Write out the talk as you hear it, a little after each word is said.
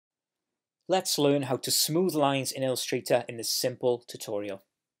Let's learn how to smooth lines in Illustrator in this simple tutorial.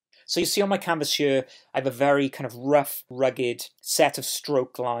 So you see on my canvas here, I have a very kind of rough, rugged set of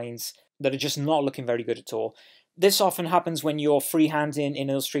stroke lines that are just not looking very good at all. This often happens when you're freehanding in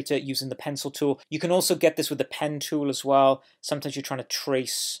Illustrator using the pencil tool. You can also get this with the pen tool as well. Sometimes you're trying to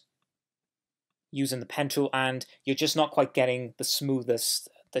trace using the pen tool and you're just not quite getting the smoothest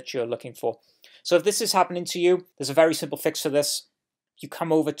that you're looking for. So if this is happening to you, there's a very simple fix for this. You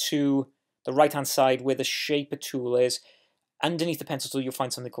come over to the right hand side where the shaper tool is. Underneath the pencil tool you'll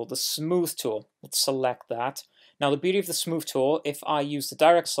find something called the smooth tool. Let's select that. Now the beauty of the smooth tool, if I use the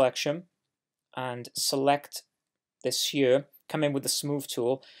direct selection and select this here, come in with the smooth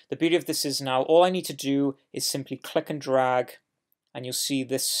tool, the beauty of this is now all I need to do is simply click and drag, and you'll see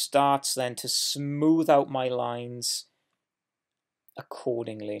this starts then to smooth out my lines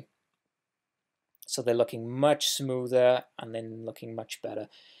accordingly. So they're looking much smoother and then looking much better.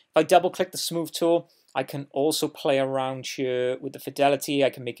 If I double click the smooth tool, I can also play around here with the fidelity. I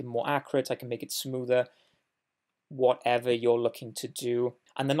can make it more accurate, I can make it smoother, whatever you're looking to do.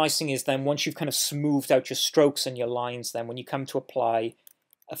 And the nice thing is then once you've kind of smoothed out your strokes and your lines, then when you come to apply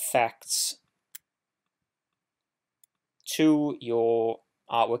effects to your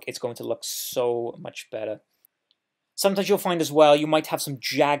artwork, it's going to look so much better. Sometimes you'll find as well, you might have some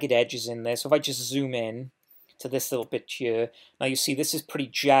jagged edges in there. So if I just zoom in to this little bit here, now you see this is pretty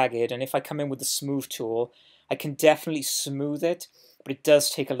jagged, and if I come in with the smooth tool, I can definitely smooth it, but it does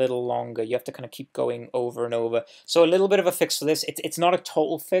take a little longer. You have to kind of keep going over and over. So a little bit of a fix for this. It's not a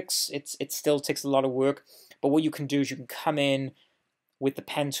total fix. It still takes a lot of work, but what you can do is you can come in with the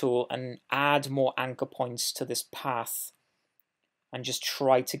pen tool and add more anchor points to this path and just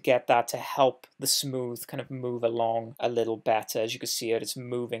try to get that to help the smooth kind of move along a little better. As you can see it's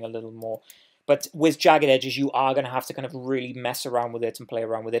moving a little more. But with jagged edges, you are going to have to kind of really mess around with it and play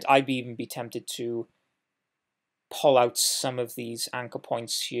around with it. I'd even be tempted to pull out some of these anchor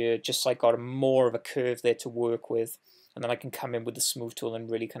points here, just so I got more of a curve there to work with. And then I can come in with the smooth tool and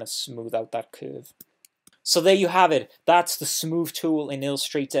really kind of smooth out that curve. So there you have it. That's the smooth tool in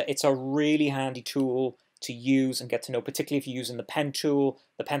Illustrator. It's a really handy tool to use and get to know, particularly if you're using the pen tool,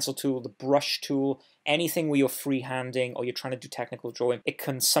 the pencil tool, the brush tool, anything where you're freehanding or you're trying to do technical drawing. It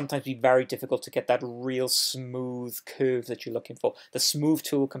can sometimes be very difficult to get that real smooth curve that you're looking for. The smooth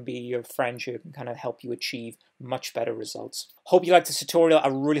tool can be your friend here, can kind of help you achieve much better results. Hope you liked this tutorial. I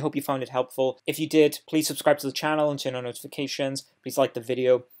really hope you found it helpful. If you did, please subscribe to the channel and turn on notifications. Please like the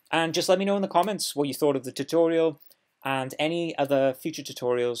video and just let me know in the comments what you thought of the tutorial and any other future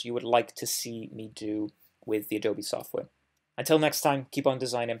tutorials you would like to see me do with the Adobe software. Until next time, keep on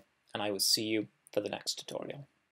designing, and I will see you for the next tutorial.